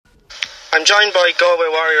I'm joined by Galway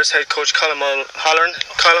Warriors head coach Colm Mulholland.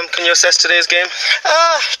 Colm, can you assess today's game?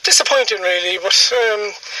 Disappointing really, but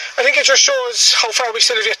I think it just shows how far we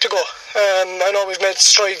still have yet to go. I know we've made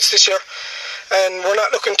strides this year, and we're not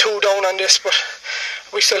looking too down on this, but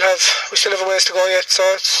we still have a ways to go yet. So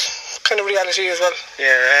it's kind of reality as well.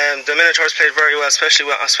 Yeah, the Minotaurs played very well, especially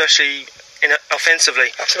offensively.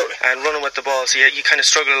 Absolutely. And running with the ball. So you kind of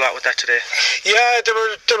struggled a lot with that today. Yeah, they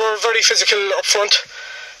were very physical up front.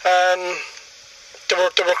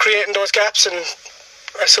 They were creating those gaps, and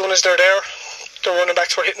as soon as they're there, the running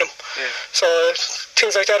backs were hitting them. Yeah. So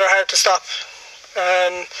things like that are hard to stop.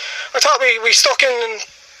 I thought we stuck in and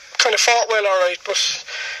kind of fought well, all right, but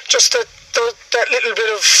just that little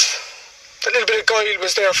bit of guile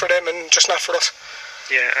was there for them and just not for us.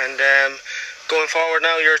 Yeah, and going forward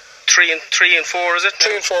now, you're 3 and 4, is it?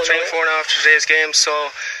 3 and 4. 3 and 4 now after today's game. So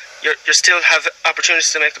you still have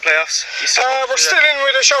opportunities to make the playoffs. We're still in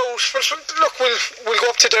with a shout. But look, we'll go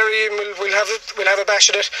up to Derry and we'll have a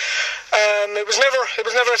bash at it. It was never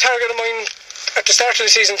a target of mine at the start of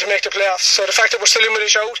the season to make the playoffs. So the fact that we're still in with a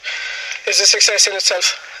shout is a success in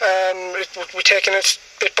itself. We're taking it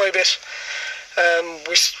bit by bit.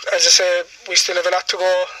 As I say, we still have a lot to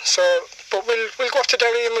go. So, but we'll go up to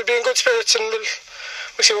Derry and we'll be in good spirits and we'll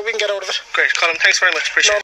see what we can get out of it. Great, Colm. Thanks very much. Appreciate it.